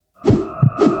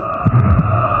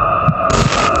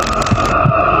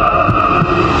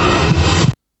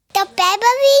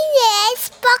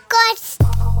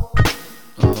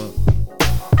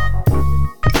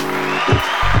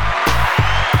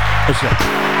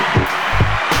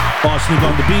Arsenic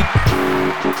on the beat.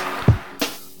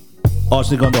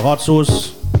 Arsenic on the hot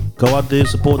sauce. Go out there,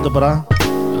 support the bra.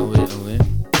 Away.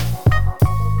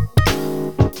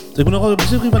 Ik moet nog wel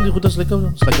bezig van die goed, dat is lekker.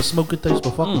 Het is like a smoky taste,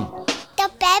 but fuck. The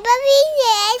Babbling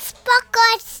Heads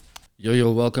podcast.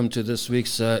 Yo, welcome to this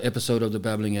week's episode of the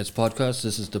Babbling Heads podcast.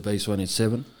 This is the Base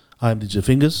 187. I'm DJ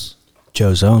Fingers.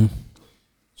 Joe Zone.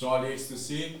 Charlie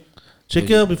X2C. Check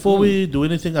here, before we do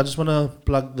anything, I just want to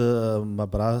plug the my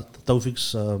bra,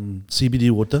 Taufik's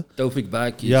CBD water. Taufik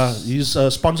Bak is... Yeah, he's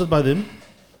sponsored by them.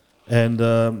 And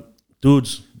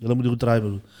dudes, jullie moeten goed try,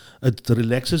 bro. It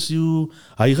relaxes you.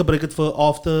 Hij gebruikt het voor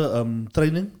after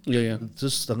training. Yeah.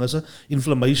 Just dan is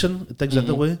inflammation. It takes that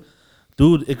away.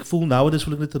 Dude, ik voel nowadays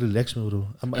voel ik net relax, bro.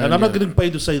 And I'm not getting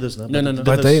paid to say this, no. No.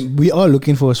 But we are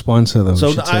looking for a sponsor, though.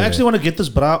 So I actually want to get this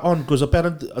bra on because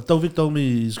apparently Taufik told me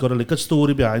he's got a like a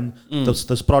story behind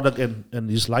this product and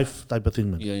his life type of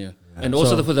thing, man. Yeah. And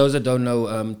also, for those that don't know,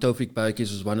 Taufik Bak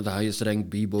is one of the highest ranked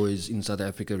B-boys in South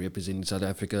Africa, representing South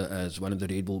Africa as one of the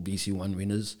Red Bull BC1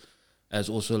 winners, as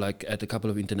also like at a couple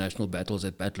of international battles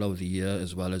at Battle of the Year,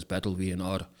 as well as Battle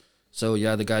VNR. So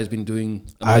yeah, the guy's been doing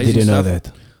amazing I didn't stuff. know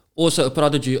that. Also a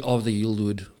prodigy of the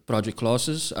Yieldwood project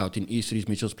classes out in East Street,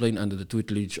 Mitchell's Plain, under the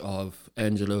tutelage of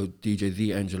Angelo, DJ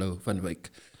The Angelo van Wyk.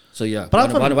 So yeah,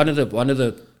 one of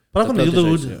the Apart from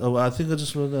proteges, Yieldwood, I think I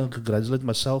just want to congratulate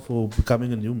myself for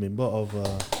becoming a new member of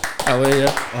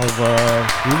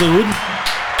Yieldwood.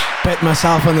 Pat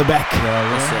myself on the back.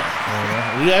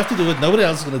 You have to do it. Nobody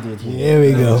else is going to do it. Here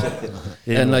we go.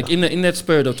 And like in that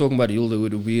spirit of talking about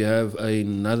Yieldwood, we have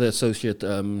another associate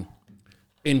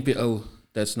NPO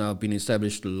that's now been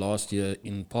established last year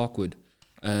in Parkwood,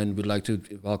 and we'd like to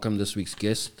welcome this week's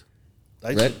guest.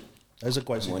 That's a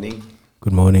question. Morning.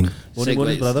 Good morning.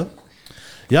 Morning, brother.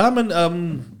 Yeah,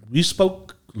 man. We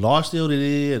spoke last year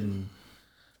already, and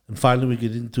finally we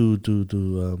get into to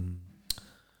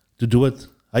do it.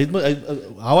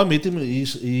 How I met him, he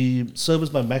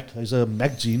serviced my Mac. He's a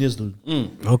Mac genius, dude.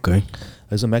 Okay.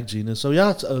 He's a Mac genius. So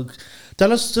yeah,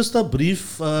 tell us just a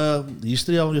brief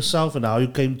history of yourself and how you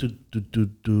came to do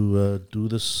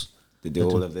this. To do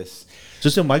all of this.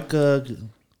 Just your mic.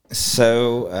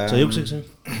 So you say?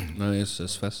 No, yes,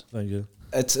 that's fast. Thank you.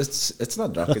 it's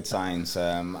not rocket science.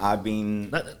 I've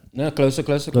been No, closer.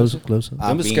 Closer.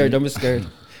 Don't be scared.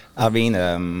 I've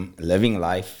been living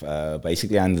life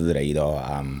basically under the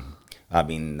radar. I've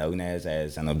been known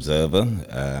as an observer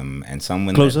and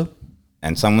someone Closer.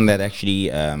 Someone that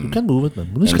actually You can move it,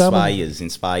 man.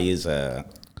 inspires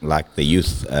like the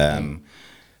youth.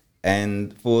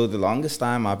 And for the longest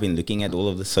time, I've been looking at all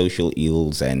of the social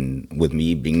ills, and with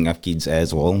me bringing up kids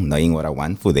as well, knowing what I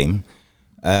want for them,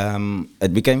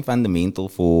 it became fundamental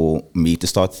for me to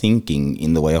start thinking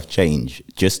in the way of change,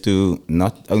 just to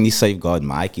not only safeguard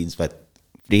my kids, but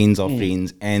friends of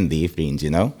friends and their friends,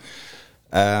 you know.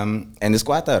 And it's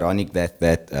quite ironic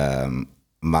that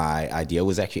my idea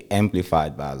was actually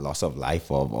amplified by a loss of life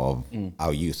of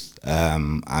our youth.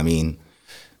 I mean,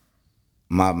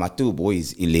 my two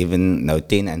boys, 10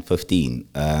 and 15,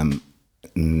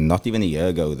 not even a year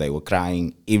ago, they were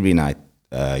crying every night,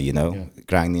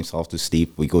 crying themselves to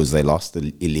sleep because they lost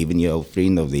an 11-year-old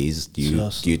friend of theirs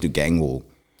due to gang war.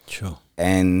 Sure.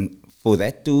 And for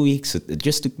that 2 weeks, it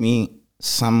just took me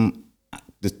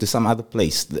to some other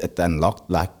place that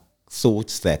unlocked like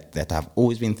thoughts that I've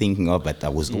always been thinking of, but I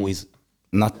was always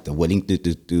not willing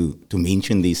to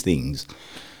mention these things.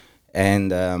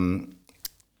 And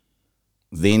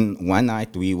then one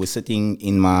night we were sitting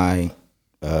in my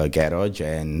garage,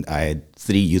 and I had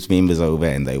 3 youth members over,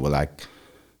 and they were like,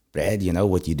 "Brad, you know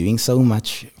what, you're doing so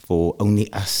much for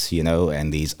only us, you know,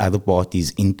 and these other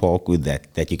parties in Parkwood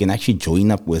that you can actually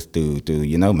join up with to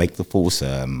make the force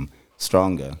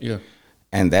stronger." Yeah.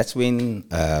 And that's when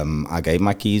I gave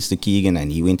my keys to Keegan, and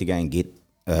he went to go and get,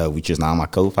 which is now my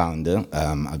co-founder,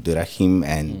 Abdurrahim.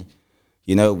 And,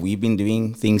 we've been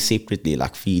doing things separately,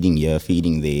 like feeding here,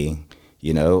 feeding there,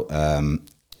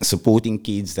 supporting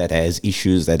kids that has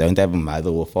issues, that don't have a mother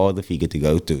or father figure to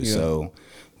go to. Yeah. So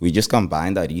we just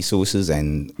combined our resources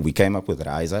and we came up with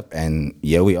Rise Up, and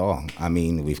here we are. I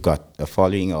mean, we've got a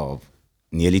following of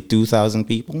nearly 2,000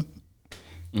 people.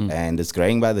 And it's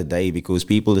growing by the day because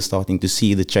people are starting to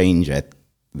see the change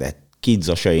that kids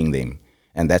are showing them.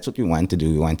 And that's what we want to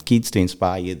do. We want kids to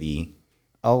inspire the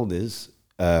elders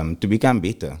to become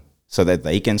better so that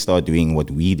they can start doing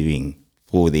what we're doing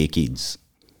for their kids.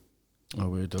 Oh,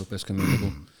 very dope. That's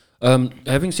commendable.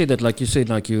 Having said that, like you said,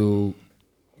 like you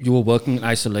were working in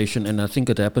isolation, and I think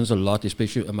it happens a lot,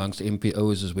 especially amongst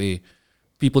MPOs, is where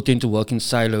people tend to work in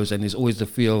silos, and there's always the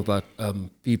fear about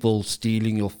people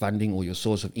stealing your funding or your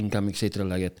source of income, etc.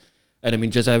 like that. And I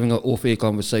mean, just having an off-air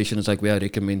conversation is like where I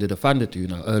recommended a funder to you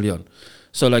now early on.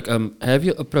 So like, have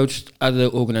you approached other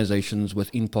organizations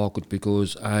within Parkwood?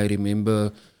 Because I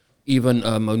remember even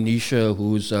Monisha,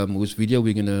 whose video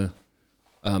we're gonna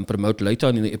promote later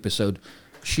on in the episode,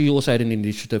 she also had an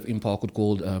initiative in Parkwood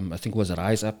called I think it was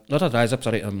Rise Up, not a Rise Up,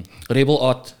 sorry, Rebel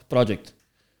Art Project.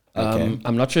 Okay.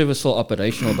 I'm not sure if it's still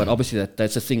operational, but obviously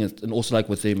that's a thing. And also like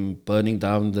with them burning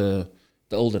down the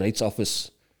old rates office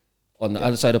on the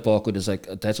other side of Parkwood, is like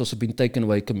that's also been taken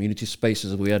away. Community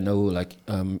spaces where I know like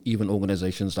even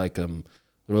organizations like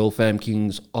Royal Fam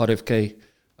Kings, RFK,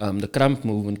 the Crump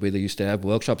movement where they used to have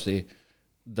workshops there.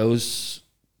 Those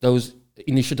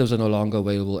initiatives are no longer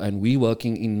available, and we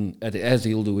working as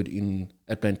he'll do it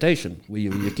at Plantation, where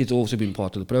your kids also been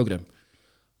part of the program.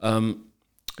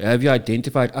 Have you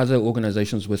identified other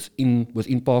organizations within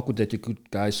Parkwood that you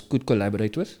guys could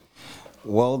collaborate with?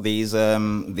 Well, there's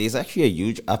actually a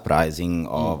huge uprising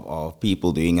of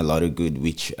people doing a lot of good,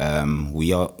 which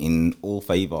we are in all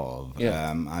favor of. Yeah.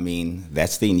 I mean,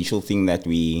 that's the initial thing that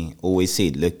we always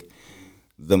said. Look,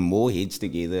 the more heads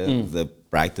together, the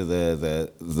brighter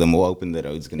the more open the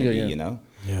road's going to be. Yeah. You know.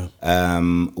 Yeah.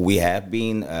 We have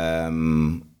been.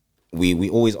 We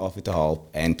always offer to help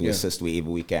and to assist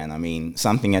wherever we can. I mean,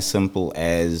 something as simple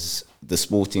as the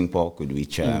sports in Parkwood,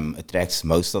 which attracts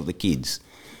most of the kids.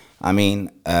 I mean,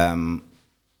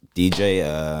 DJ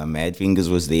Mad Fingers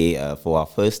was there for our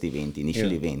first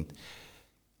initial event.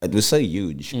 It was so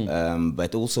huge,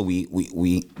 but also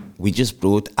we just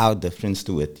brought our difference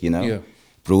to it, you know. Yeah.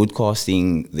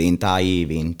 Broadcasting the entire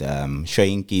event,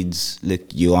 showing kids, look,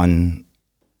 you're on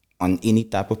any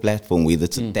type of platform, whether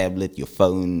it's a tablet, your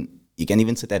phone. You can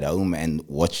even sit at home and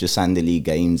watch the Sunday League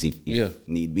games if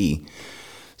need be.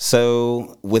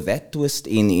 So with that twist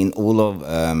in all of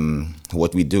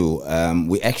what we do,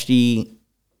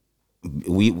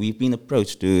 we've been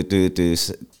approached to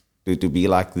be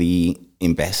like the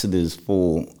ambassadors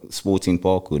for sports in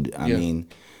Parkwood. I mean,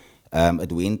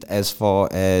 it went as far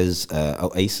as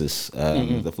Oasis,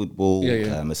 the football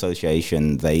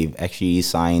association. They've actually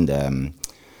signed.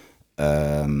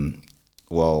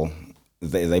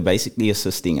 They're basically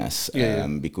assisting us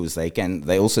because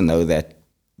they also know that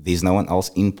there's no one else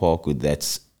in Parkwood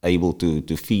that's able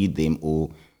to feed them or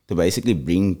to basically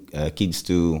bring kids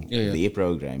to their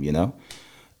program, you know.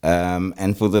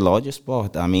 And for the largest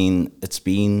part, I mean, it's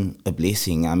been a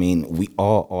blessing. I mean, we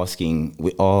are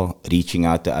reaching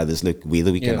out to others, look,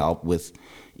 whether we can help with,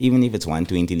 even if it's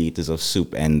 120 liters of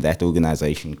soup and that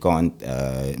organization can't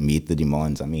meet the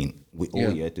demands. I mean, we're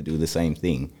all here to do the same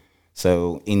thing.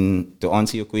 So to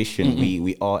answer your question,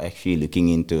 we are actually looking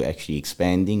into actually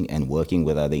expanding and working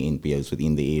with other NPOs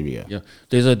within the area. Yeah,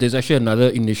 there's actually another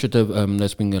initiative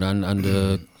that's being run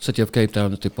under City of Cape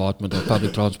Town's Department of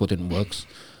Public Transport and Works,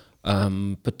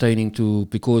 pertaining to,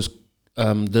 because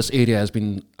this area has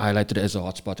been highlighted as a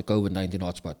hotspot, a COVID-19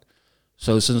 hotspot.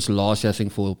 So since last year, I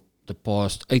think for the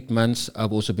past 8 months,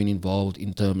 I've also been involved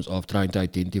in terms of trying to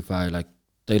identify, like,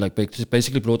 they like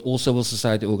basically brought all civil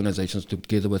society organizations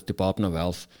together with Department of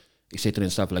Health, etc.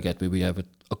 and stuff like that, where we have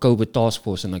a COVID task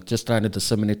force and like just trying to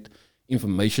disseminate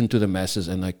information to the masses,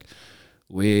 and like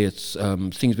where it's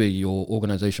things where your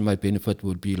organization might benefit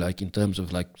would be like in terms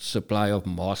of like supply of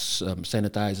masks,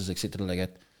 sanitizers, etc. like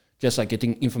that. Just like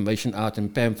getting information out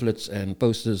and pamphlets and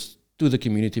posters to the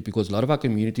community, because a lot of our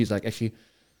communities like actually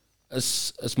a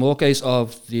small case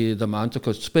of the amount of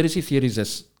conspiracy theories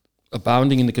that's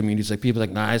abounding in the communities. Like people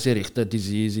like, nah, is die regte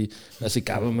disease, that's the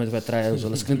government wat try, so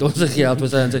let's kry ons geld.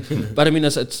 But I mean,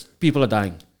 it's people are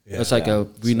dying. Yeah, it's like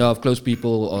we know of close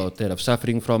people that are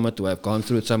suffering from it, who have gone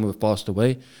through it, some who have passed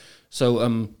away.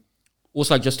 So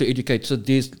also like just to educate. So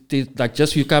there's like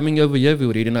just you coming over here, we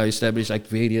already now established like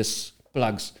various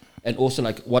plugs. And also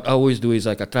like what I always do is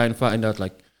like I try and find out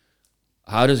like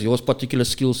how does your particular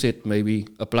skill set maybe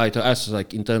apply to us,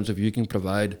 like in terms of you can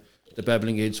provide the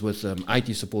Babbling Heads with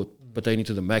IT support pertaining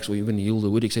to the Max or even Heal the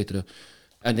Wood, etc.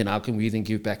 And then how can we then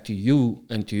give back to you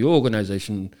and to your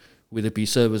organization, whether it be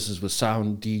services with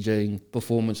sound, DJing,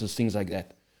 performances, things like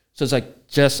that. So it's like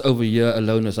just over here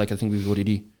alone, it's like I think we've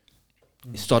already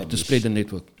started to spread the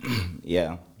network.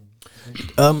 Yeah.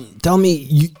 Tell me,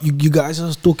 you guys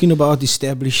are talking about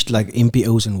established like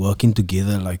MPOs and working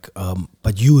together, like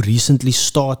but you recently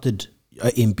started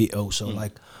a MPO, so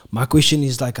like my question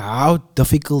is like, how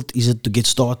difficult is it to get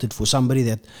started for somebody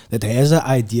that has an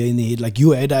idea in the head? Like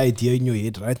you had an idea in your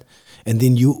head, right? And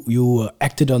then you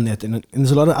acted on that, and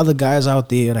there's a lot of other guys out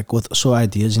there like with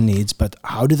ideas in their heads, but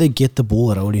how do they get the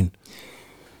ball rolling?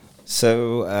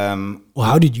 So, or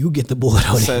how did you get the ball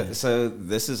rolling? So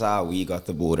this is how we got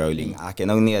the ball rolling. I can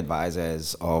only advise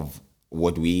as of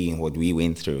what we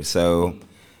went through. So,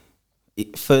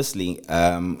 firstly,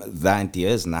 the idea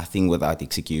is nothing without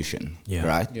execution, Yeah.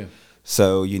 right? Yeah.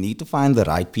 So you need to find the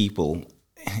right people.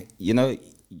 You know,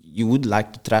 you would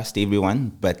like to trust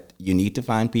everyone, but you need to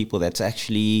find people that's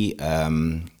actually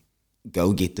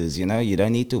go-getters. You know, you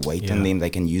don't need to wait on Yeah. them. They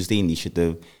can use the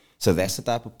initiative. So that's the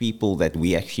type of people that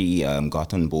we actually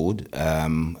got on board,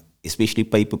 especially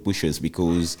paper pushers,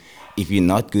 because if you're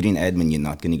not good in admin, you're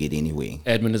not going to get anywhere.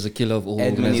 Admin is a killer of all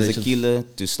Admin is a organizations. killer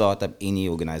to start up any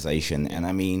organization. And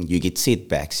I mean, you get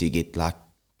setbacks, you get like,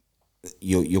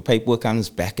 your paperwork comes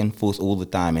back and forth all the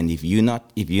time. And if you're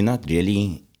not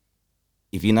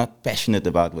passionate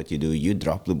about what you do, you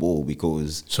drop the ball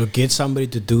because So get somebody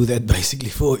to do that basically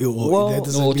for you. Or Well, that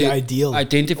doesn't be ideal.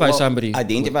 Identify somebody.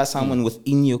 identify someone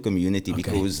within your community,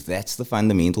 because that's the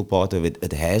fundamental part of it.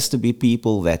 It has to be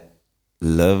people that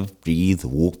live, breathe,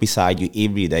 walk beside you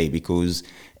every day, because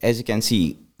as you can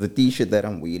see, the t-shirt that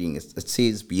I'm wearing, it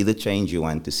says be the change you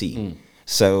want to see.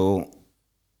 So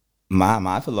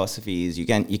my philosophy is you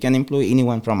can employ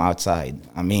anyone from outside.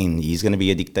 I mean, he's going to be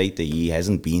a dictator. He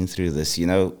hasn't been through this, you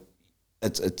know.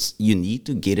 It's you need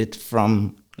to get it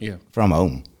from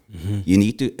home.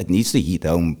 It needs to hit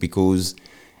home, because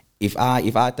if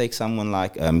I take someone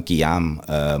like Kiam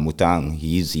Mutang,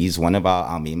 he's one of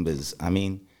our members. I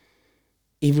mean,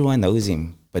 everyone knows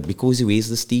him, but because he wears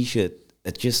this t-shirt,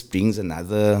 it just brings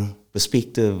another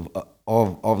perspective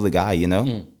of the guy, you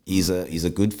know. He's a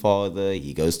good father.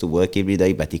 He goes to work every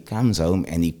day, but he comes home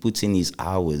and he puts in his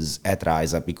hours at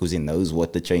Rise Up because he knows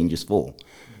what the change is for.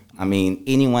 I mean,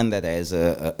 anyone that has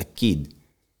a kid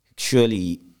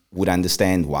surely would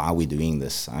understand why we're doing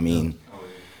this. I mean,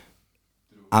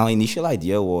 our initial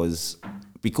idea was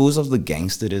because of the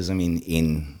gangsterism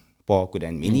in Parkwood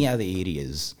and many other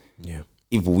areas. Yeah.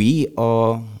 If we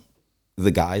are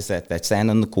the guys that stand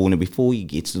on the corner before he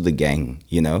gets to the gang,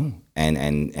 you know,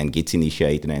 and gets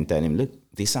initiated, and tell him, look,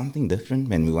 there's something different,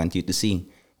 man. We want you to see.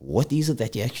 What is it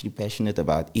that you're actually passionate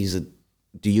about?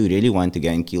 Do you really want to go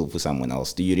and kill for someone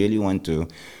else? Do you really want to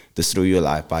destroy your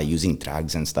life by using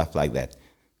drugs and stuff like that?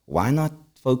 Why not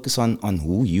focus on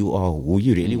who you are, who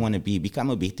you really want to be, become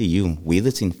a better you, whether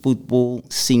it's in football,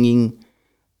 singing,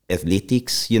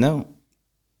 athletics, you know.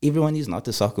 Everyone is not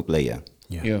a soccer player.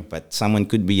 Yeah. But someone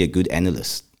could be a good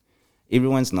analyst.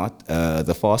 Everyone's not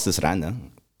the fastest runner,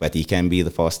 but he can be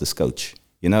the fastest coach.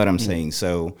 You know what I'm saying?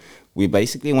 So we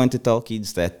basically want to tell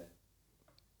kids that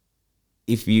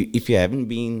if you haven't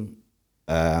been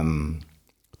down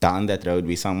that road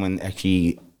where someone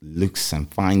actually looks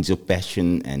and finds your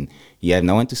passion and you have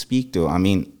no one to speak to, I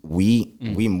mean,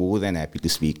 we're more than happy to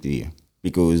speak to you,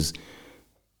 because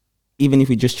even if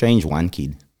we just change one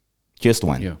kid, just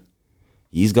one. Yeah.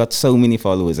 He's got so many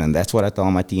followers, and that's what I tell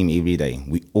my team every day.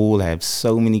 We all have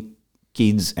so many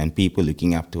kids and people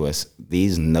looking up to us.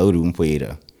 There's no room for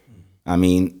error. I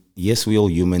mean, yes, we're all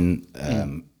human.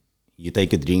 You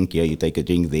take a drink here, you take a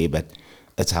drink there, but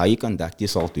it's how you conduct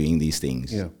yourself doing these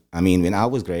things. Yeah. I mean, when I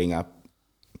was growing up,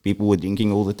 people were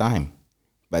drinking all the time,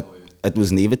 but it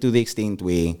was never to the extent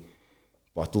where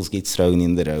bottles get thrown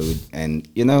in the road. And,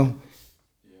 you know,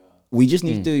 we just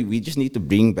need to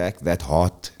bring back that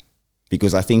heart,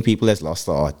 because I think people has lost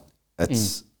the heart.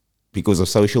 It's because of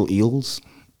social ills,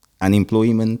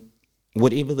 unemployment,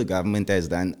 whatever the government has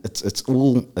done. It's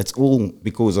all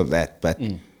because of that. But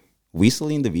we're still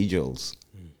individuals.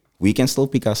 We can still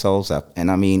pick ourselves up. And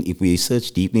I mean, if we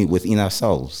search deeply within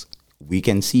ourselves, we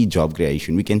can see job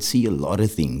creation. We can see a lot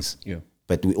of things. Yeah.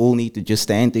 But we all need to just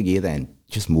stand together and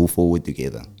just move forward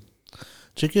together.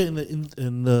 Check here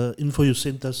in the info you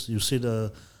sent us. You said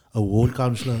a ward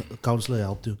counselor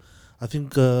helped you. I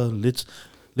think let's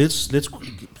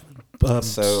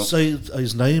So- say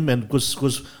his name, and because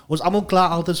was allemaal klaar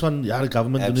altyd van ja, the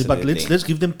government doen dit, but Absolutely. let's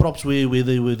give them props where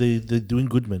they're doing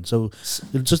good, man. So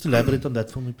just elaborate on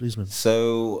that for me, please, man.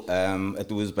 So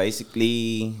it was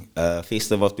basically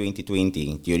festive of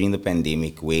 2020 during the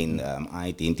pandemic when I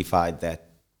identified that,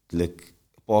 look,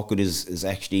 Parkwood is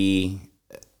actually,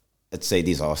 it's a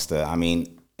disaster. I mean,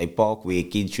 a park where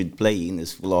kids should play in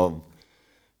is full of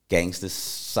gangster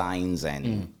signs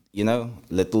and, you know,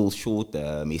 little short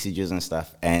messages and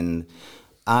stuff. And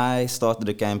I started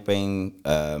a campaign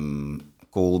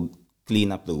called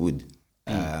Clean Up the Wood.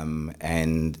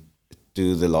 And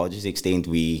to the largest extent,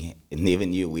 we never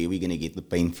knew where we were going to get the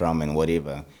paint from and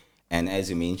whatever. And as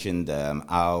you mentioned,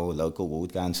 our local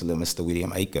ward councillor, Mr.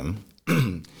 William Aikem,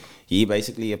 he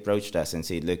basically approached us and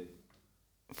said, look,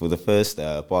 for the first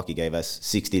park, he gave us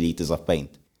 60 liters of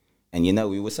paint. And, you know,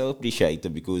 we were so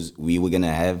appreciative because we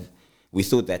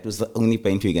thought that was the only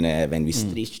paint we were going to have. And we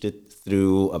stretched it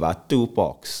through about 2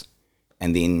 parks.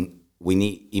 And then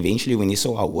eventually when he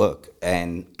saw our work,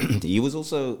 and he was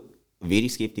also very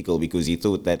skeptical because he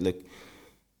thought that, look,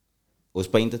 ons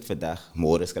paint dit vandag,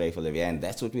 môre skryf hulle weer, and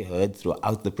that's what we heard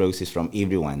throughout the process from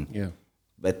everyone. Yeah.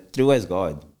 But through as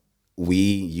God, we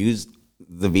used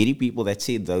the very people that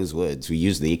said those words, we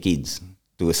used their kids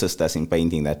to assist us in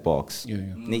painting that box.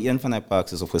 Nie een van die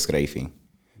parks is opgeskrywing.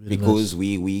 Because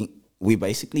we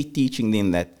basically teaching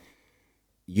them that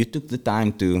you took the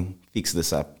time to fix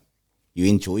this up. You're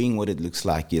enjoying what it looks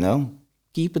like, you know?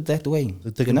 Keep it that way.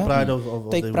 Take pride of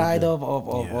Take pride of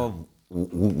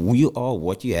who you are,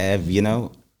 what you have, you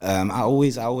know? I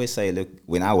always say, look,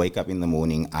 when I wake up in the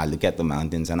morning, I look at the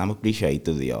mountains and I'm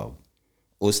appreciative thereof.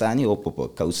 Or staan nie op a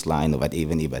coastline or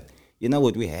whatever, but you know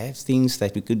what, we have things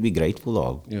that we could be grateful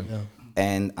of. Yeah.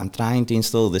 And I'm trying to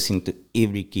instill this into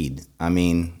every kid. I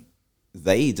mean,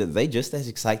 they just as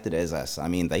excited as us. I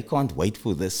mean, they can't wait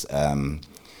for this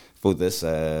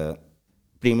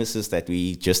premises that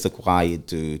we just acquired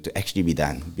to actually be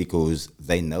done, because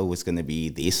they know it's going to be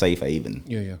their safe haven.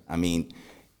 Yeah. I mean,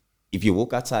 if you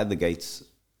walk outside the gates,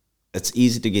 it's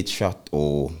easy to get shot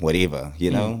or whatever,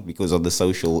 you know, because of the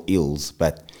social ills.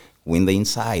 But when they're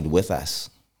inside with us,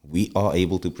 we are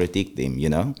able to protect them, you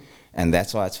know. And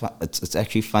that's why it's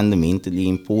actually fundamentally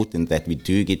important that we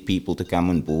do get people to come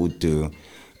on board to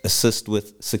assist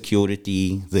with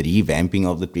security, the revamping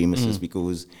of the premises,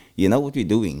 because you know what we're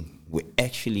doing? We're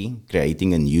actually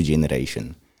creating a new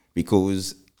generation.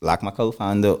 Because like my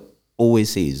co-founder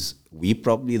always says, we're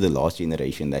probably the last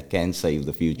generation that can save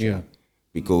the future. Yeah.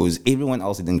 Because everyone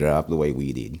else didn't grow up the way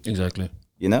we did. Exactly.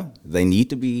 You know, they need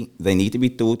to be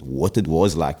taught what it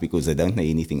was like, because they don't know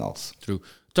anything else. True.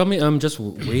 Tell me, just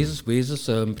where's this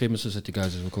premises that you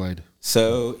guys have acquired?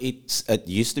 So it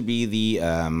used to be the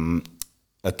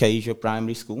Acacia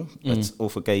Primary School. It's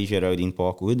off Acacia Road in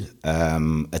Parkwood.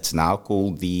 It's now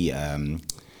called the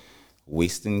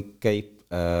Western Cape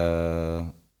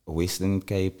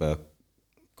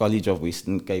College of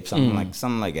Western Cape,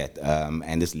 something like that.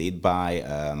 And it's led by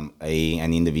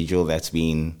an individual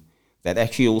that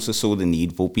actually also saw the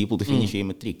need for people to finish their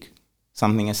matric.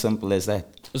 Something as simple as that.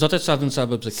 Is that at Southern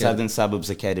Suburbs Academy? Southern Suburbs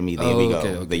Academy, there we go.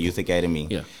 Okay. The Youth Academy.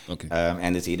 Yeah, okay.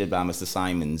 And it's headed by Mr.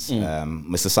 Simons.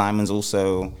 Mr. Simons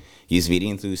also, he's very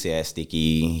enthusiastic.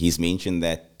 He's mentioned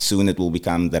that soon it will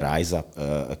become the Rise Up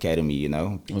Academy, you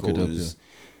know, because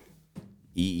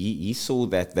he saw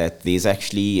that there's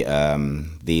actually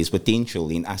there's potential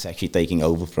in us actually taking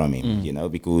over from him, you know,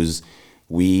 because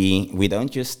we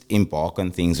don't just embark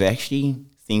on things, we actually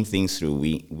think things through.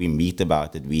 We meet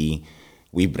about it,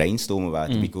 we brainstorm about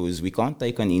it, because we can't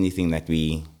take on anything that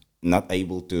we not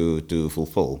able to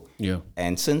fulfill. Yeah.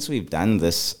 And since we've done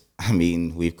this, I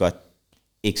mean, we've got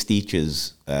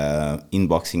ex-teachers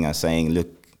inboxing us saying, look,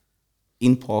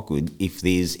 in Parkwood, if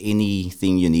there's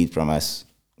anything you need from us,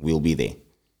 we'll be there.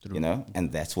 True. You know,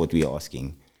 and that's what we're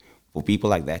asking, for people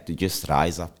like that to just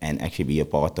rise up and actually be a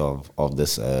part of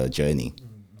this journey.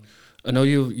 I know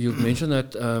you've mentioned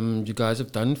that you guys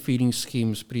have done feeding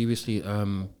schemes previously,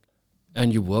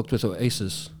 and you worked with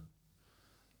Oasis.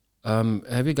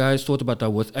 Have you guys thought about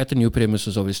that at the new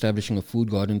premises of establishing a food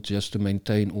garden just to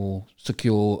maintain or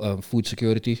secure food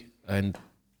security and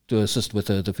to assist with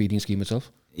the feeding scheme itself?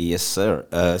 Yes, sir.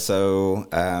 So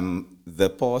the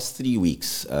past 3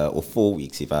 weeks or 4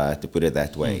 weeks, if I had to put it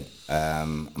that way,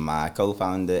 my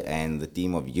co-founder and the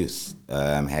team of youth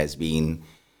they've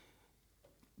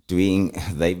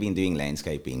been doing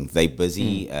landscaping. They're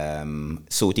busy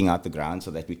sorting out the ground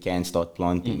so that we can start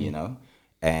planting, you know.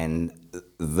 And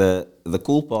the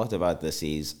cool part about this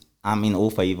is I'm in all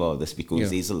favor of this,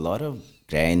 because there's a lot of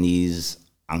grannies,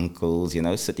 uncles, you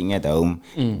know, sitting at home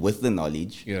with the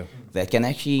knowledge that can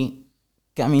actually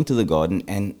come into the garden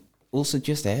and also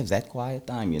just have that quiet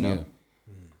time, you know,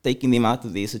 taking them out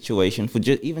of their situation for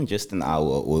even just an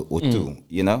hour or two,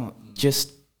 you know,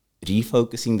 just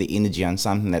refocusing the energy on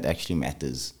something that actually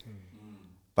matters.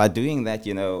 By doing that,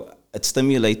 you know, it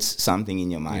stimulates something in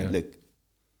your mind.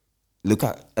 Look,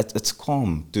 it's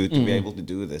calm to be able to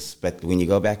do this, but when you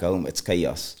go back home, it's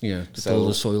chaos. Yeah, to till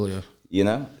the soil, You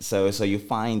know, so you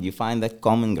find that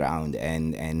common ground,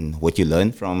 and what you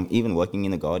learn from even working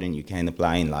in a garden, you can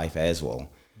apply in life as well.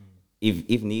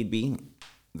 If need be,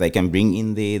 they can bring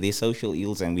in their social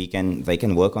ills, and they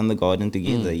can work on the garden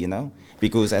together, you know,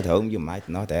 because at home you might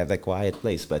not have that quiet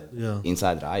place, but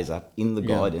inside Rise Up, in the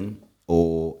garden,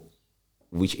 or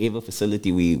whichever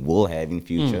facility we will have in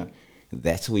future,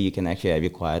 that's where you can actually have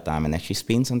your quiet time and actually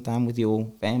spend some time with your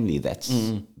family.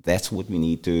 That's what we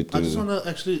need to. I just want to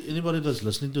actually, anybody that's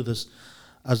listening to this,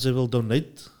 as they will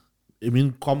donate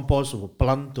compost or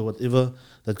plant or whatever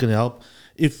that can help.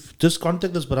 If just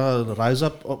contact us, but Rise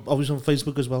Up, obviously on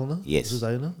Facebook as well, no? Yes. This is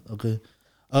Diana? Okay.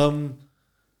 On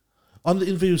the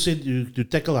info you said you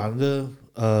tackle hunger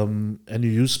and you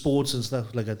use sports and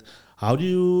stuff like that. How do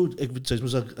you,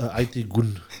 IT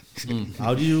gun?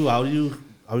 How are you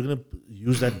gonna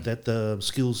use that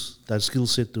skill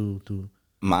set to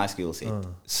My skill set.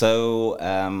 So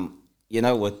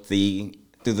with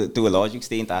to a large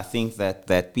extent, I think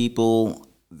that people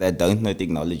that don't know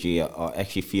technology are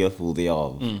actually fearful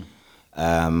thereof.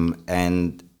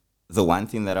 And the one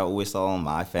thing that I always tell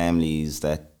my family is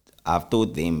that I've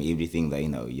taught them everything they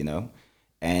know,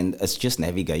 and it's just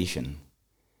navigation.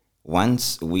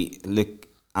 Once we look,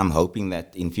 I'm hoping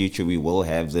that in future we will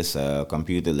have this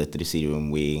computer literacy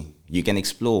room where you can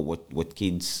explore what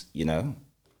kids,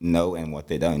 know and what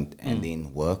they don't, and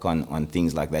then work on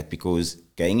things like that. Because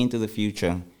going into the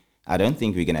future, I don't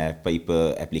think we're going to have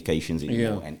paper applications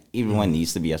anymore, and everyone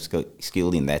needs to be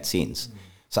skilled in that sense.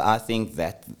 So I think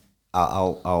that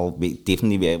I'll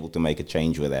definitely be able to make a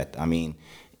change with that. I mean,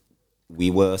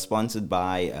 we were sponsored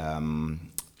by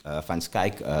Van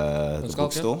Skyke, the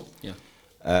bookstore.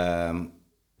 Yeah.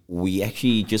 We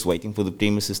actually just waiting for the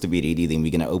premises to be ready. Then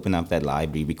we're going to open up that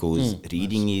library, because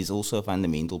reading is also a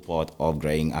fundamental part of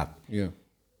growing up. Yeah.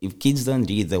 If kids don't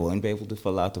read, they won't be able to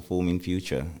fill out a form in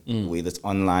future, whether it's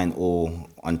online or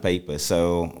on paper.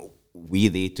 So we're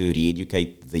there to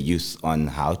re-educate the youth on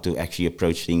how to actually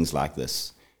approach things like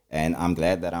this. And I'm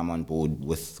glad that I'm on board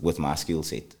with my skill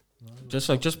set.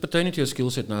 Just pertaining to your skill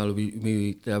set now,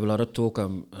 we have a lot of talk.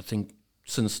 I think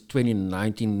since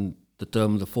 2019, the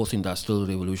term the fourth industrial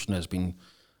revolution has been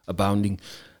abounding.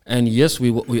 And yes,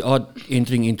 we are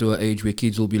entering into an age where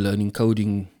kids will be learning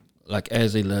coding like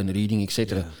as they learn reading,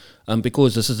 etc.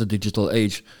 Because this is a digital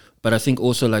age. But I think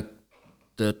also like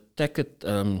the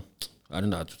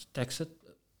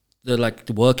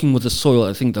the working with the soil,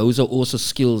 I think those are also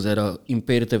skills that are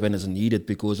imperative and is needed,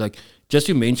 because like just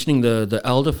you mentioning the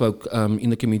elder folk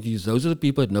in the communities, those are the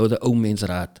people that know the old men's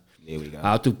right. There we go.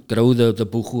 How to grow the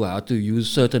buchu, how to use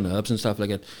certain herbs and stuff like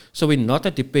that. So we're not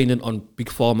that dependent on big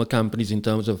pharma companies in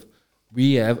terms of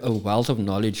we have a wealth of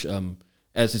knowledge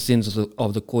as a sense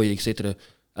of the koi, etc.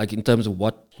 Like in terms of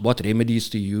what remedies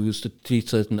to use to treat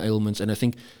certain ailments. And I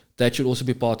think that should also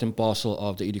be part and parcel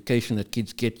of the education that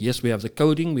kids get. Yes, we have the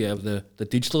coding, we have the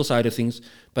digital side of things,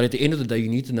 but at the end of the day, you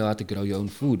need to know how to grow your own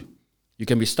food. You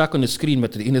can be stuck on the screen,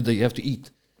 but at the end of the day, you have to eat.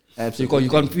 Absolutely. So you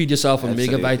can't feed yourself on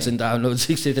megabytes and downloads,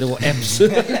 etc. or apps.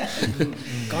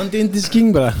 Content is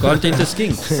king, bro. Content is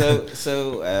king.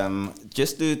 So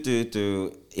just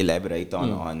to elaborate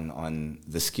on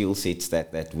the skill sets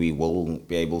that we will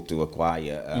be able to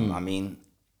acquire. I mean,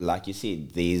 like you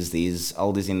said, there's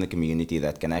elders in the community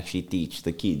that can actually teach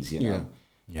the kids, Yeah.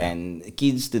 And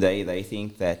kids today, they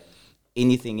think that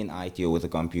anything in IT or with a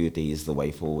computer is the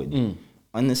way forward.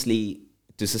 Honestly,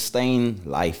 to sustain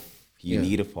life, you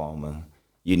need a farmer,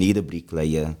 you need a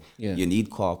bricklayer, you need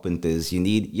carpenters, you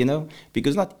need,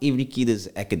 because not every kid is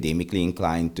academically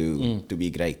inclined to be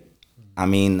great. I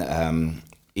mean,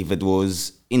 if it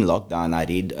was in lockdown, I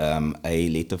read a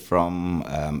letter from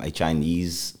a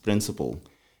Chinese principal,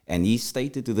 and he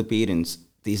stated to the parents,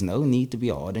 there's no need to be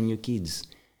hard on your kids.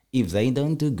 If they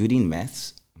don't do good in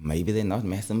maths, maybe they're not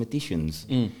mathematicians.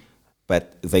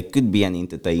 But they could be an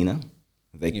entertainer,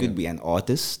 they could be an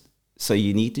artist. So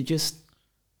you need to just...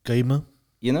 gamer?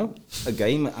 A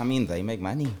gamer, I mean, they make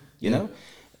money, know.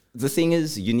 The thing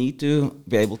is, you need to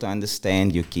be able to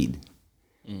understand your kid.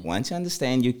 Once you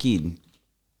understand your kid,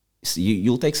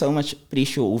 you'll take so much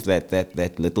pressure off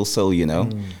that little soul,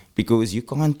 because you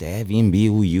can't have him be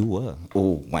who you were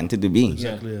or wanted to be.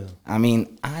 Exactly. Yeah. I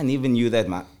mean, I never knew that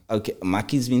my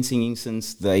kid's been singing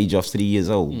since the age of 3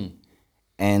 years old.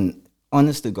 And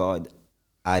honest to God,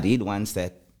 I read once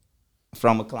that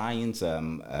from a client's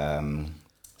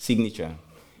signature,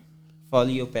 follow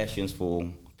your passions, for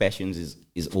passions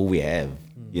is all we have,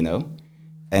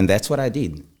 And that's what I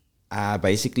did. I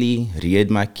basically reared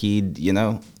my kid,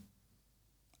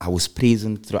 I was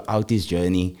present throughout his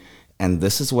journey. And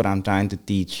this is what I'm trying to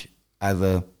teach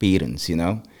other parents,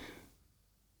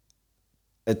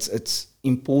 It's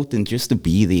important just to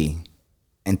be there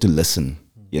and to listen,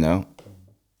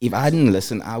 If I didn't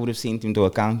listen, I would have sent him to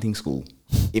accounting school.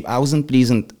 If I wasn't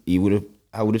present,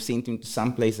 I would have sent him to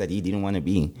some place that he didn't want to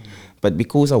be. But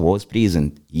because I was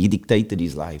present, he dictated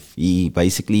his life. He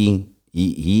basically,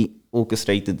 he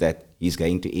orchestrated that he's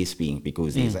going to SP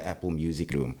because there's an Apple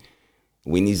Music room.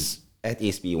 When he's at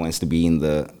SP, he wants to be in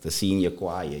the senior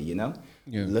choir,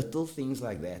 Little things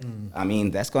like that. I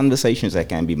mean, that's conversations that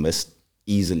can be missed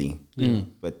easily.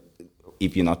 But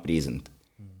if you're not present.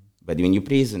 But when you're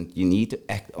present, you need to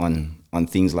act on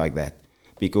things like that.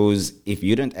 Because if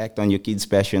you don't act on your kid's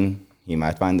passion, he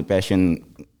might find the passion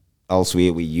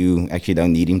elsewhere where you actually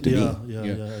don't need him to be.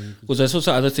 Because that's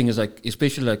also other thing is like,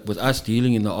 especially like with us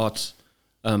dealing in the arts,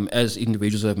 as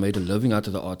individuals who have made a living out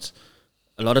of the arts,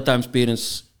 a lot of times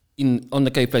parents on the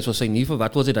Cape place will say, "Nee, vir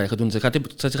wat was dit hy gedoen? Sy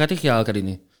gaan nie geld kry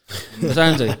nie."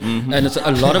 Verstaan jy? And it's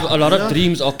a lot of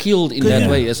dreams are killed in that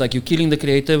way. It's like you're killing the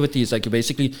creativity. It's like you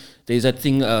basically, there's that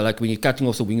thing like when you're cutting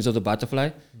off the wings of the butterfly,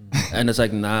 and it's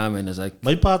like nah man, it's like.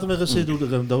 My pa het my gesê toe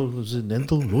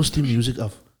Nantal los die music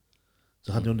af.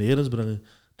 Ze gaan jou nergens brengen.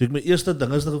 Toen ik mijn eerste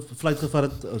ding is nog flight gevaar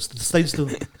het steeds toe.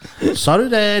 Sorry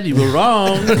dad, you were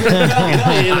wrong.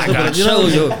 I show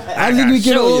you. I think we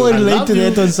can all relate to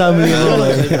that on some level.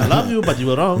 I love you, but you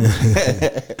were wrong.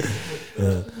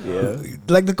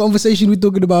 Like the conversation we're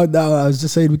talking about now, I was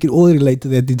just saying we can all relate to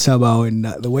that in somehow. And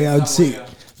the way I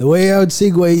would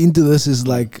segue into this is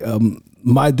like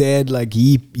my dad, like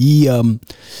he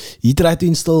tried to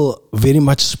instill very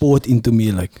much sport into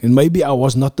me, like, and maybe I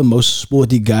was not the most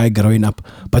sporty guy growing up,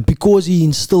 but because he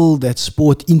instilled that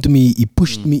sport into me, he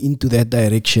pushed me into that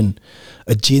direction.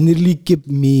 It generally kept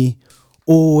me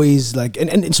always like,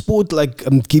 and sport like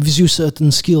gives you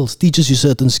certain skills, teaches you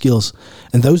certain skills,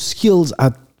 and those skills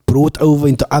are brought over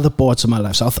into other parts of my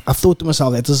life. So I thought to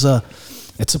myself,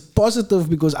 it's a positive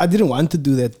because I didn't want to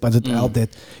do that, but it helped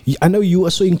that. I know you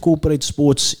also incorporate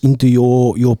sports into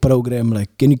your program.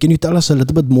 Like, can you tell us a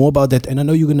little bit more about that? And I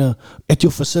know you're gonna, at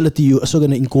your facility, you're also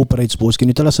gonna incorporate sports. Can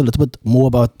you tell us a little bit more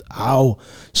about how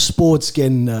sports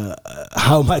can,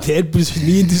 how my dad pushed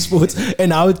me into sports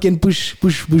and how it can push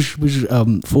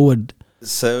forward?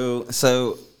 So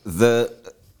the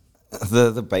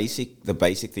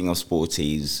basic thing of sports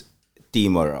is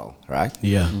team morale, right?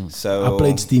 Yeah. So I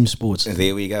played team sports.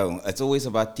 There we go. It's always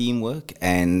about teamwork,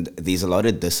 and there's a lot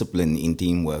of discipline in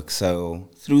teamwork. So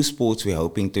through sports, we're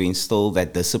hoping to instill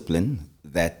that discipline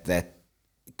that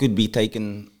could be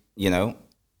taken,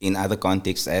 in other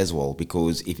contexts as well.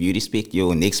 Because if you respect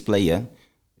your next player,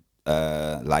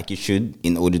 like you should,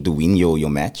 in order to win your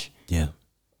match,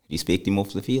 respect him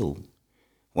off the field.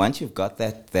 Once you've got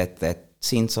that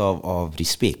sense of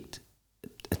respect,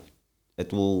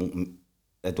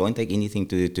 it won't take anything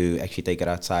to actually take it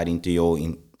outside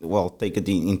take it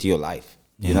into your life,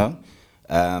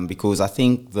 because I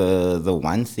think the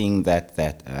one thing that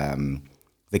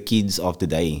the kids of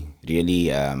today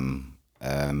really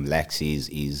lacks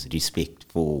is respect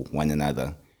for one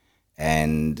another,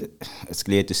 and it's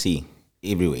clear to see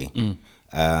everywhere.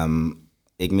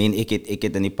 Ek meen ek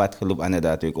het in die pad geloop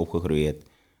inderdaad toe ek opgegroei het.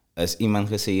 As iemand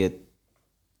gesê het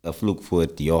 'n vloek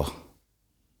voort,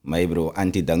 my bro,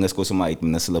 anti-dinges koos om uit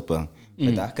met 'n slippe.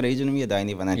 Maar daar kry jy nie meer daai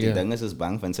nie, want anti-dinges is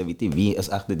bang van sy weet nie wie is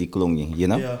agter die klong nie,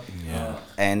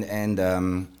 And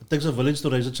it takes a village to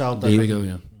raise a child. There we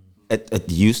go,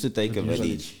 It used to take a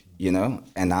village,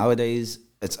 and nowadays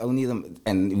it's only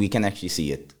and we can actually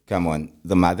see it. Come on,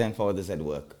 the mother and fathers at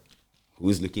work,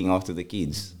 who's looking after the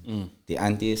kids? The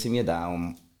auntie is meer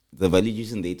daar the village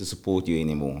isn't there to support you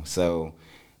anymore. So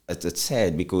it's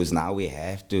sad because now we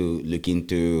have to look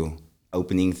into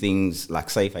opening things like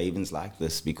safe havens like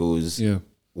this, because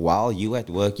while you at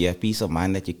work, you have peace of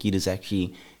mind that your kid is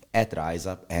actually at Rise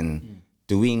Up and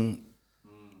doing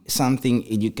something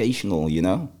educational,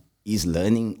 He's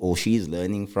learning or she's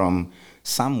learning from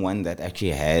someone that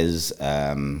actually has,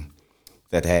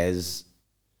 that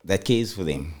cares for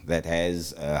them, that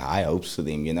has high hopes for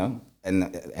them,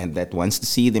 and that wants to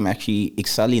see them actually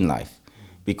excel in life.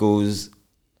 Because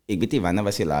ek weet nie wanneer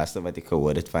was die laaste wat ek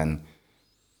gehoor het van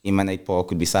iemand uit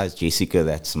Parkwood besides Jessica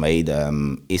that's made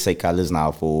SA colors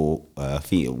now for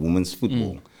women's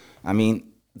football. I mean,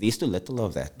 there's too little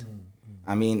of that.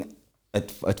 I mean,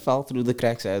 it fell through the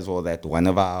cracks as well that one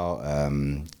of our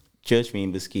church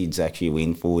members' kids actually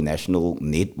went for national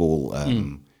netball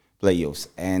playoffs.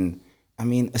 And I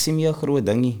mean, is nie meer 'n groot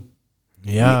ding nie.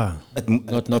 Yeah.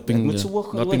 Not being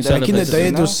Back in the day,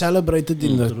 it was celebrated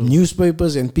in the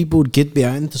newspapers, and people would get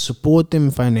behind to support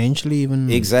them financially, even.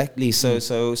 Exactly. So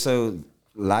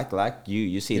like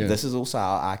you said, this is also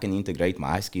how I can integrate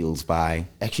my skills by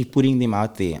actually putting them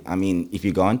out there. I mean, if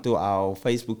you go onto our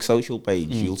Facebook social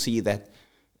page, you'll see that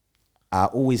I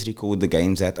always record the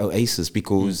games at Oasis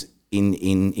because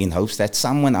in hopes that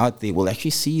someone out there will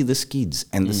actually see the kids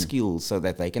and the skills so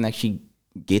that they can actually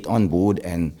get on board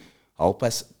and help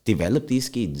us develop these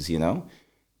kids,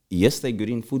 Yes, they're good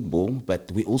in football,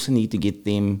 but we also need to get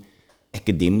them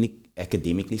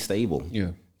academically stable.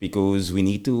 Yeah. Because we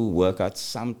need to work out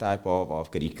some type of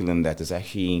curriculum that is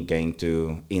actually going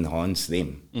to enhance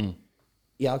them.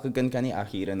 Elke kind kan nie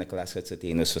 8 ure in 'n klas sit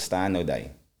en ons verstaan nou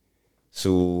daai.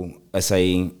 So as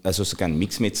ons kan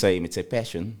mix met sy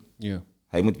passion. Yeah.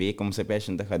 Hy moet weet om sy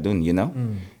passion te gaan doen, you know?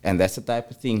 And that's the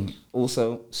type of thing.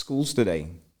 Also, schools today,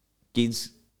 kids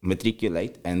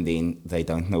matriculate and then they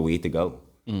don't know where to go.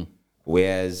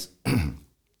 Whereas,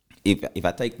 if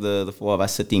I take the four of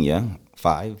us sitting here,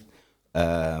 5,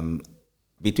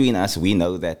 between us, we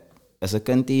know that as a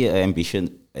country,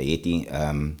 ambition,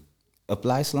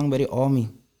 apply lang by the army.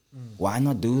 Why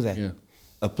not do that? Yeah.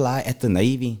 Apply at the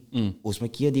Navy. Ons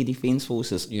maak hier die defense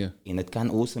forces. Yeah. En het kan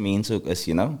also mense ook is,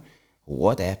 you know,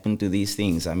 what happened to these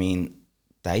things? I mean,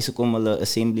 daar kom hulle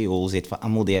assembly halls het vir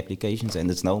almal die applications and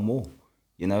it's no more.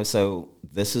 You know, so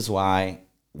this is why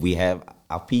we have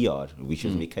our PR, which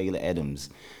is Michaela Adams.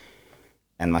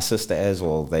 And my sister as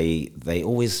well, they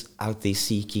always out there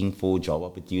seeking for job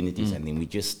opportunities, and then we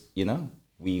just, you know,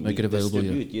 we Make it available,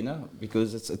 distribute, you know,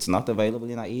 because it's not available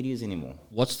in our areas anymore.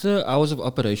 What's the hours of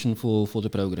operation for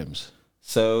the programs?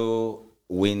 So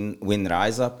when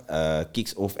Rise Up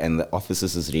kicks off and the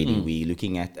offices is ready, we're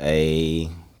looking at a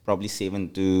probably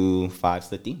 7 to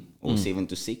 5:30 or 7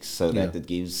 to 6, so that it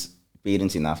gives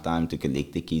parents enough time to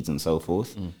collect the kids and so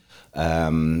forth.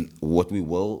 What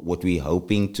we're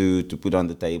hoping to put on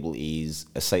the table is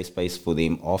a safe space for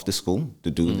them after school to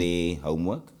do their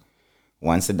homework.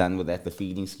 Once they're done with that, the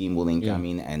feeding scheme will then come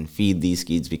in and feed these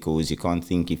kids, because you can't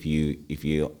think if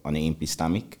you're on an empty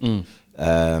stomach.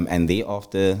 And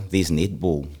thereafter, there's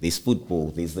netball, there's football,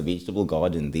 there's the vegetable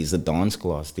garden, there's a dance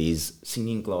class, there's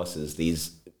singing classes,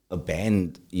 there's a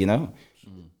band, you know.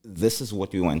 This is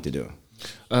what we want to do.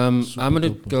 I'm going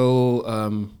to go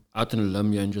out on a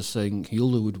limb here and just saying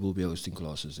Hilderwood will be hosting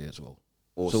classes there as well.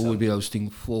 Awesome. So we'll be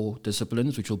hosting 4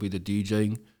 disciplines, which will be the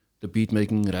DJing, the beat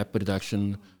making, rap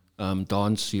production,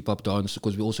 dance, hip-hop dance,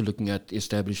 because we're also looking at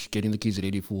getting the kids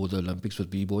ready for the Olympics with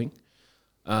b-boying.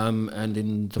 And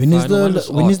then the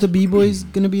when is the b-boys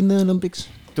going to be in the Olympics?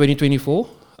 2024,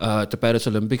 the Paris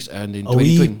Olympics, and in Are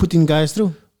we 2020. putting guys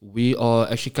through? We are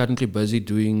actually currently busy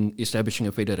establishing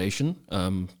a federation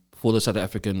for the South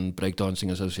African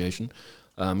Breakdancing Association,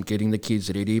 getting the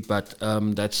kids ready, but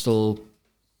that's still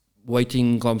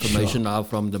waiting confirmation now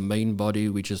from the main body,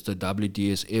 which is the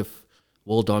WDSF,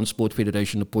 World Dance Sport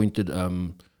Federation appointed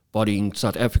body in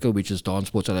South Africa, which is Dance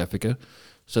Sport South Africa.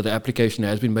 So the application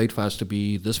has been made for us to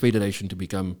be this federation to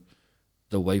become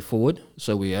the way forward.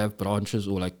 So we have branches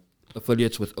or like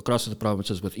affiliates across the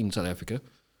provinces within South Africa.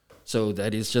 So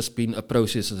that has just been a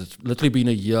process. It's literally been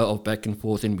a year of back and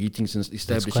forth and meetings and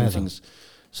establishing things.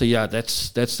 So yeah,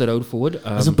 that's the road forward.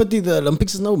 It's a pity the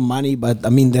Olympics is no money, but I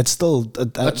mean that's still.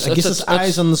 I guess it's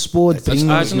eyes on the sport, bringing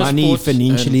money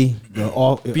financially.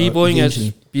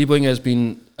 B-boying has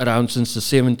been around since the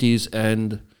 70s,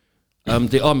 and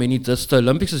there are many. The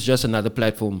Olympics is just another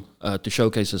platform to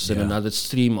showcase us and another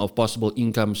stream of possible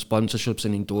income, sponsorships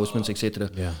and endorsements, etc.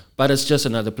 Yeah. But it's just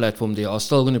another platform. There are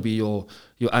still going to be your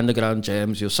underground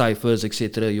jams, your ciphers,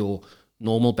 etc. Your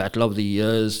normal battle of the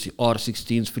years,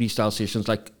 R16s, freestyle sessions,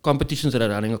 like competitions that are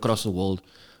running across the world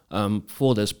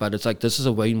for this. But it's like this is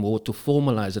a way more to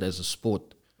formalize it as a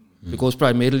sport, because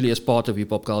primarily as part of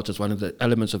hip hop culture, it's one of the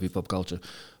elements of hip hop culture.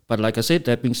 But like I said,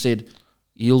 that being said,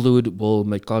 Hilderwood will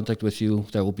make contact with you.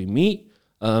 That will be me,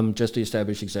 just to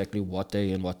establish exactly what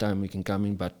day and what time we can come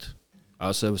in. But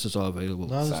our services are available.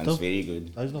 Sounds very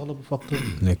good.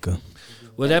 Lekker.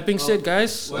 With that being said,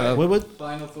 guys,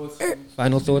 Final thoughts.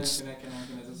 Final thoughts. Can I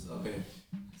just okay.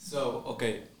 So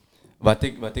okay, wat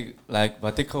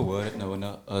ek gehoor het nou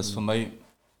is vir my,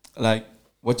 like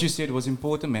what you said was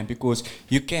important, man, because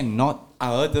you cannot. I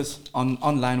heard this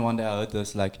online one day. I heard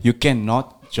this, like, you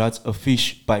cannot judge a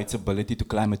fish by its ability to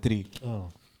climb a tree.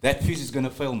 That fish is gonna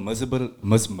fail miserably.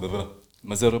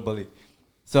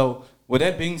 So with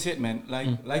that being said, man,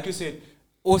 like you said,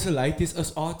 also lighties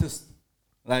as artists,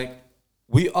 like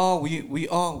we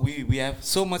have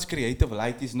so much creative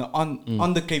lighties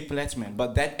on the Cape Flats, man,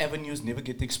 but that avenues never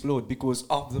get explored because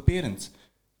of the parents.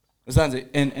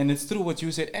 And it's true what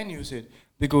you said and you said,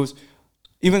 because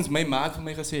even my maat vir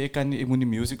my gesê ek moet die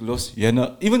music los.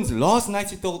 Even last night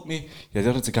she told me, ja,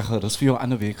 dat ek gerus vir jou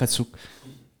ander werk gaan soek.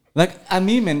 Like I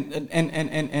mean, man,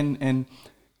 and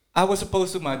I was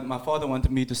supposed to, my father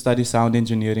wanted me to study sound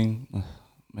engineering.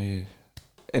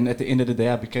 And at the end of the day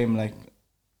I became like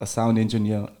a sound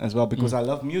engineer as well because I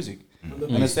love music. On the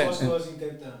best podcast in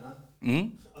Cape Town, huh?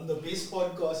 On the best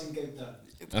podcast in Cape Town.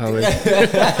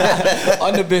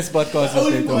 On the best podcast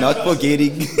in Cape Town. Not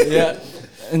forgetting. Yeah.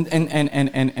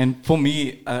 And for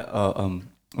me,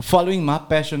 following my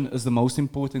passion is the most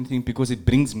important thing because it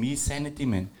brings me sanity,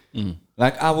 man.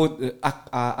 Like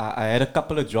I had a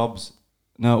couple of jobs,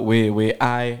 where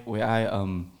I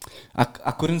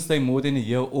I couldn't stay more than a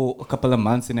year or a couple of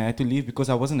months, and I had to leave because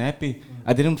I wasn't happy.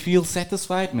 I didn't feel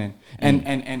satisfied, man.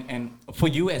 And for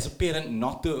you as a parent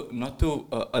not to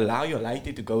allow your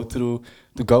lighty to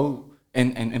go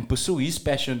and pursue his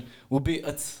passion will be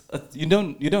you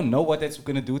don't know what that's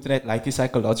gonna do to that lighty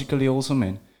psychologically also,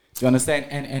 man. You understand?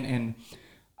 And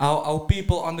our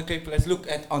people on the Cape, let's look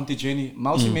at Auntie Jenny.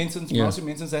 Mousy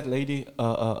mentions that lady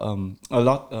a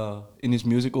lot in his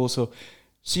music also.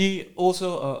 She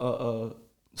also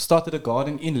started a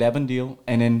garden in Lavendale,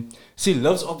 and then she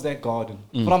lives off that garden.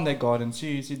 From that garden,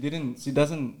 she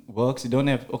doesn't work. She don't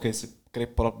have she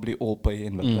probably all pay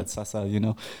in that's sasa, you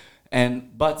know,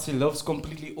 but she lives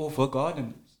completely off her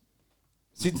garden.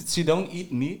 She don't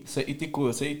eat meat. She eat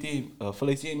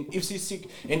vlees. And if she's sick,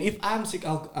 and if I'm sick,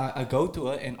 I go to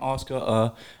her and ask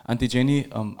her, Auntie Jenny,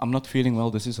 I'm not feeling well.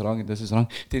 This is wrong and this is wrong.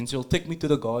 Then she'll take me to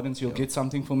the garden. She'll get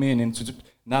something for me, and then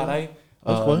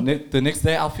the next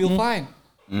day I'll feel fine.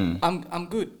 I'm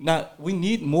good. Now we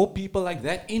need more people like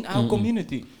that in our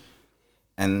community.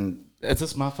 And that's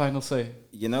just my final say.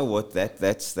 You know what?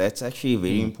 That's actually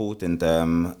very important.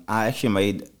 I actually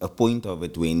made a point of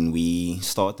it when we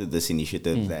started this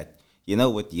initiative. That you know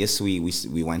what? Yes,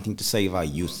 we wanting to save our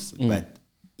youth, but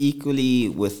equally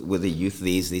with the youth,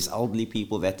 there's elderly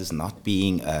people that is not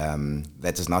being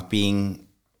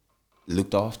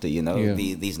looked after. You know,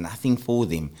 there's nothing for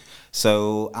them.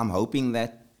 So I'm hoping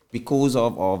that because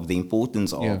of the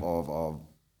importance of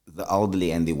the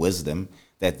elderly and the wisdom,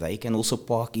 that they can also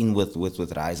park in with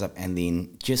Rise Up and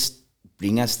then just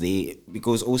bring us there,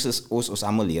 because ons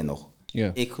almal leer nog.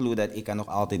 Ek glo dat ek kan nog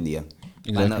altyd leer.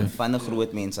 Van 'n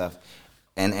groot mens af.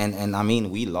 And I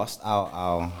mean, we lost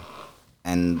our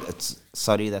and it's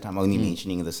sorry that I'm only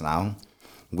mentioning this now.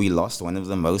 We lost one of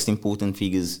the most important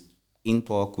figures in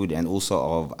Parkwood and also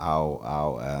of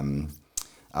our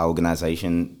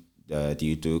organization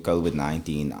due to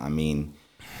COVID-19. I mean,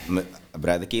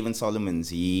 Brother Kevin Solomons,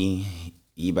 he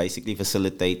basically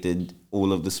facilitated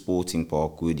all of the sports in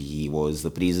Parkwood. He was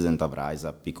the president of Rise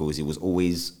Up because he was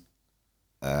always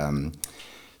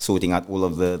sorting out all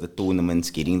of the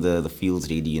tournaments, getting the fields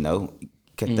ready, you know,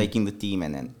 taking the team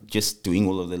and just doing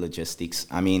all of the logistics.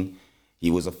 I mean,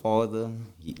 he was a father,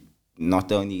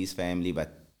 not only his family,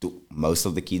 but to most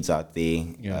of the kids out there.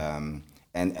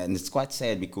 And it's quite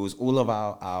sad because all of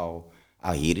our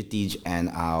heritage and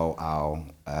our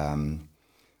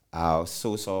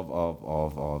source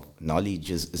of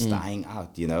knowledge is dying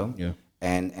out, you know.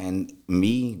 And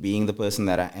me being the person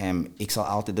that I am, ek sal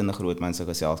altyd in 'n groot man se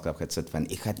geselskap gaan sit van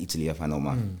ek gaan iets leer van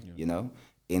hom, you know.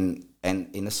 En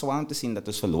in 'n swaam te sien dat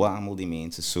ons verloor almal die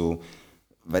mense. So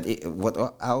what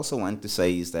I also want to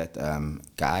say is that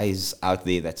guys out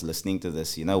there that's listening to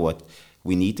this, you know what,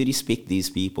 we need to respect these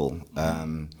people.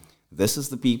 This is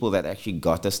the people that actually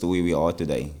got us to where we are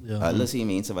today. Hulle is die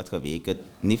mense wat gewerk het,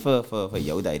 nie vir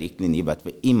jou directly nie, but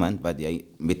vir iemand wat jy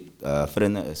met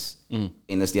vriende is.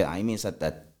 En is die hy mense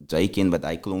dat jy ken, wat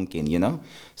hy klonk ken, you know?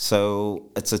 So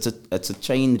it's a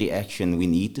chain reaction. We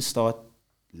need to start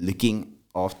looking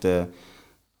after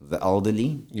the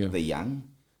elderly, the young,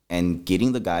 and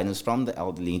getting the guidance from the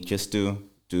elderly just to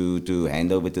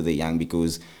hand over to the young,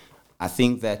 because I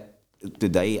think that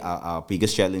today our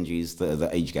biggest challenge is the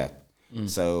age gap.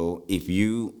 So if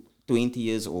you 20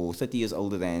 years or 30 years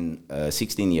older than a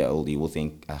 16-year-old, you will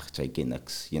think, jy ken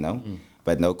niks, you know?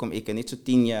 But nou kom ek net so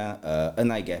 10 jaar in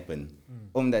hy gap in,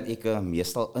 omdat ek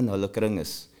meestal in hulle kring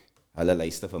is. Hulle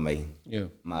luister vir my.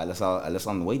 Maar hulle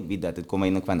sal nooit weet dat dit kom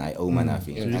eintlik van hy ou man af.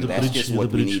 And that's just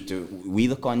what we need to, we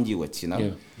the conduits, you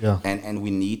know? And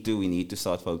we need to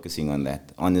start focusing on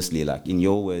that. Honestly, like in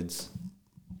your words,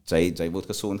 jy word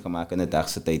gesond gemaak in 'n dag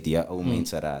se tyd, ja, ou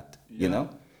mense raad, you know?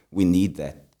 We need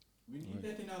that. We need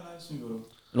that in our lives, bro.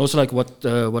 And also, like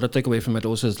what I take away from it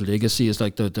also is legacy is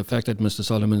like the fact that Mr.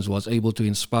 Solomons was able to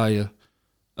inspire,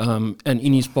 and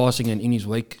in his passing and in his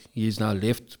wake, he's now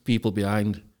left people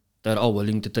behind that are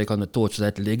willing to take on the torch.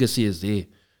 That legacy is there.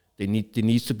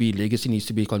 Legacy needs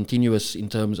to be continuous in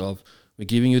terms of we're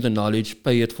giving you the knowledge,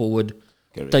 pay it forward,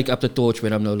 take up the torch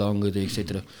when I'm no longer there,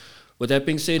 etc. With that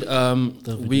being said,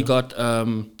 we got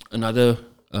another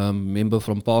member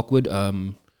from Parkwood.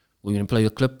 We're going to play a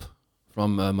clip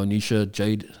from Monisha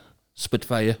Jade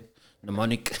Spitfire,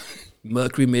 Mnemonic,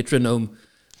 Mercury Metronome,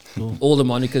 all the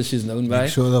monikers she's known by.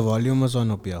 Make sure the volume is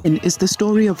on up here. Is the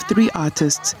story of 3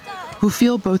 artists who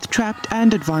feel both trapped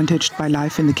and advantaged by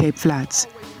life in the Cape Flats.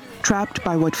 trapped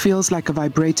by what feels like a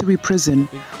vibratory prison,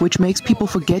 which makes people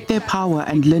forget their power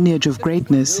and lineage of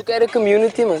greatness. Look at the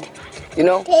community, man. You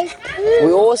know,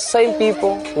 we're all same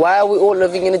people. Why are we all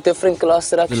living in a different class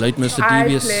structure? The late Mr. I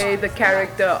Devious. play the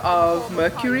character of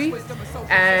Mercury,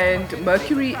 and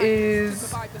Mercury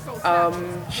is,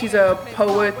 she's a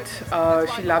poet,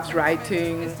 she loves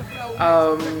writing,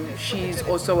 she's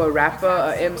also a rapper,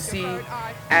 a MC,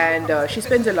 and she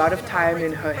spends a lot of time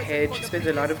in her head, she spends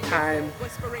a lot of time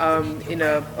in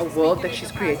a world that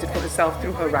she's created for herself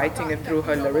through her writing and through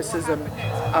her lyricism,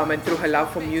 and through her love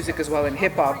for music as well and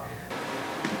hip-hop.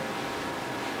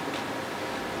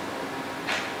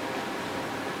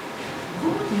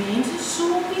 Mensen,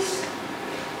 sopies.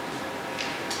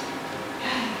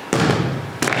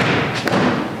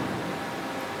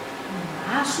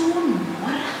 Maar zo'n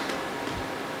morgen.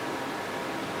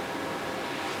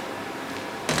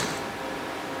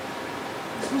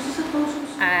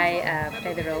 I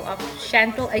play the role of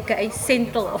Chantal, aka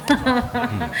Sental.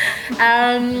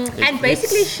 And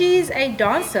basically she's a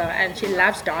dancer and she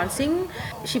loves dancing.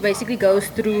 She basically goes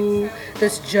through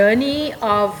this journey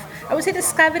of, I would say,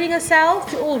 discovering herself.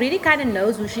 She already kind of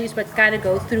knows who she is, but kind of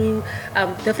go through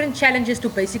different challenges to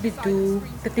basically do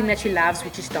the thing that she loves,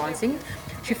 which is dancing.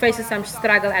 She faces some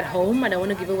struggle at home. I don't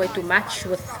want to give away too much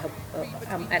with her,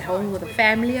 at home with her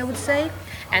family, I would say,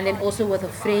 and then also with her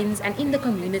friends and in the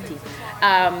community.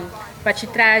 But she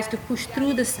tries to push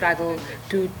through the struggle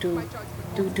to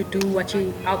do what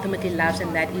she ultimately loves,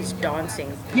 and that is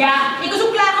dancing. Ja, ik is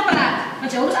ook klaar gepraat.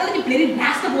 Want jou is altijd die blinde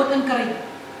naaste woord in kry.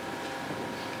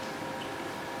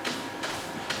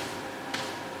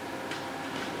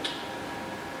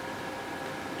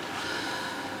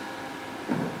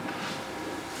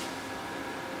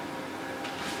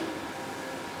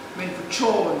 Meant for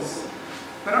chores,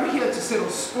 but I'm here to settle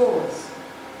scores.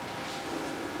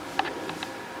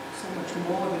 So much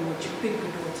more than what you think a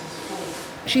daughter's for.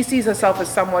 She sees herself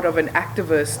as somewhat of an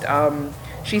activist.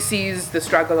 She sees the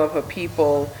struggle of her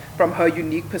people from her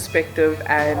unique perspective,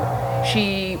 and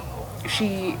she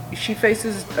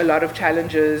faces a lot of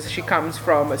challenges. She comes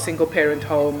from a single parent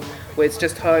home where it's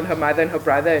just her and her mother and her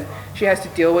brother, and she has to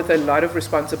deal with a lot of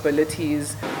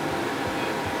responsibilities.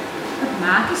 Het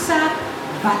maakt niet saak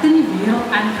wat in die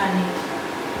wereld aangaan nie.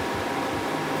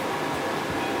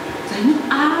 Sy moet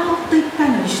altyd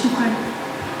kan huis toe gaan.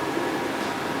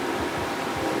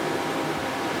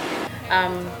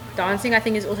 Dancing, I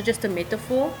think, is also just a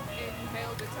metaphor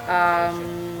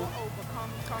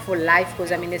for life,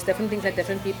 because I mean there's different things that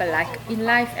different people like in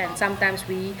life, and sometimes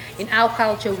we, in our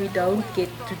culture, we don't get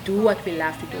to do what we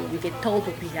love to do. We get told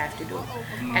what we have to do,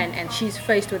 and she's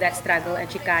faced with that struggle,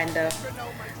 and she kind of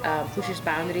pushes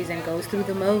boundaries and goes through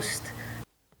the most.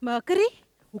 Mercury,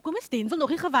 hoekom is Denzel nog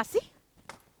nie gewas nie?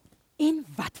 En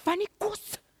wat van die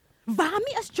kos?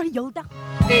 Waarmee is jy heeldag?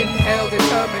 Inhale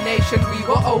determination, we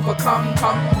will overcome.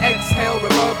 Come, exhale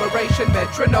reverberation,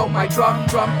 metronome, my drum.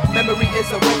 Memory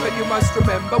is a weapon, you must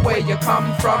remember where you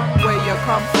come from,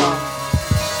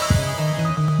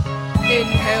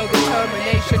 Inhale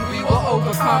determination, we will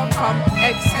overcome. Come,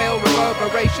 exhale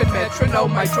reverberation,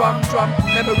 metronome, my drum.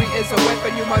 Memory is a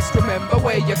weapon, you must remember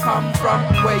where you come from,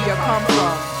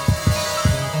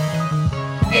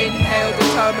 Inhale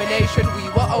determination, we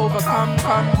will overcome.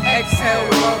 Come, exhale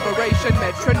reverberation,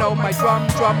 metronome, my drum.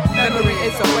 Memory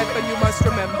is a weapon, you must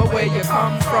remember where you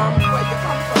come from,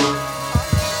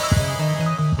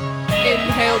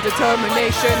 Inhale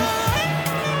determination.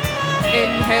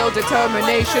 Inhale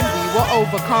determination, we will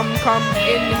overcome. Come,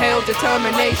 inhale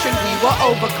determination, we will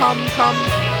overcome. Come.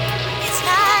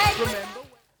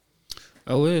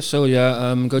 Oh, yeah, so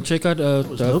yeah, go check out the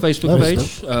Facebook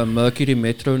page, Mercury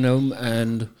Metronome,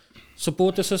 and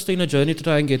support the sister in a journey to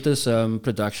try and get this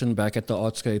production back at the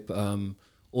Artscape.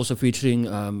 Also featuring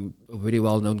a very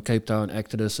well-known Cape Town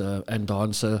actress and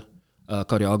dancer,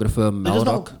 choreographer Mel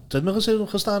Rock. Ze hebben me gezegd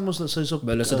gestaan, maar ze is op...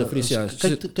 Melissa de Vries, ja.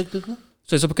 Kijk dit nou?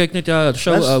 Ze is op Kijknet, ja.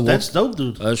 That's dope,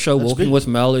 dude. Show That's Walking big. with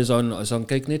Mel is on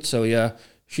Kijknet, so yeah.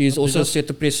 She is also set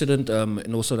the precedent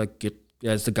and also like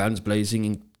has the guns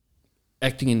blazing,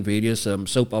 acting in various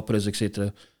soap operas,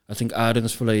 etc. I think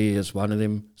Arden's Filet is one of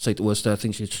them. Saint Ooster, I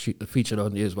think she featured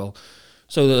on there as well.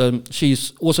 So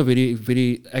she's also very,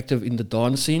 very active in the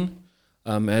dance scene.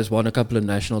 Has won a couple of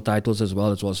national titles as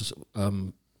well.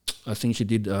 I think she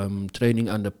did training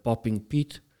under Popping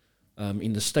Pete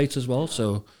in the States as well.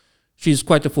 So she's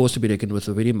quite a force to be reckoned with,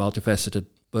 a very multifaceted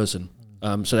person.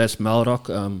 So that's Mel Rock,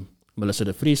 Melissa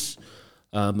de Vries,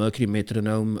 Mercury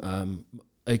Metronome,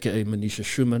 aka Manisha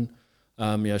Schumann.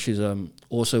 Yeah, she's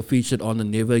also featured on the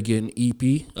Never Again EP,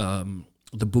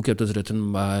 the book that was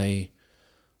written by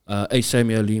A.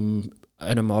 Samuel Lim,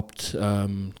 Adam Opt,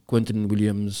 Quentin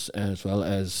Williams, as well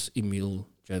as Emil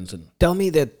Jansen. Tell me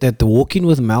that the Walking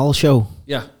with Mel show.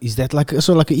 Yeah. Is that like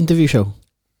also like an interview show?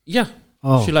 Yeah.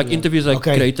 Oh. She interviews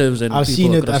creatives and I've people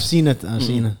seen it. across- I've seen it. I've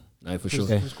seen it. No, for sure.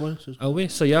 Okay. Okay,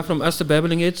 so yeah, from us, the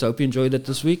Babbling Heads. Hope you enjoyed it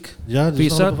this week. Ja, dit is Peace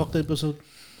nog out. een verwachte episode.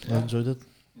 I enjoyed it.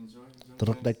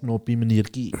 Terugdek knoppie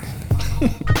maniertjie.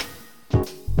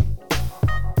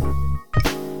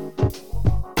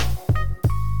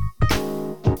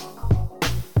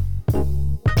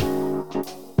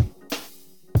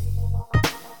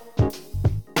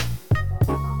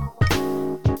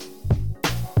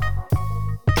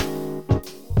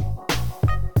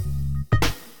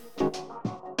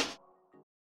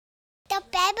 The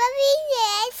Babbling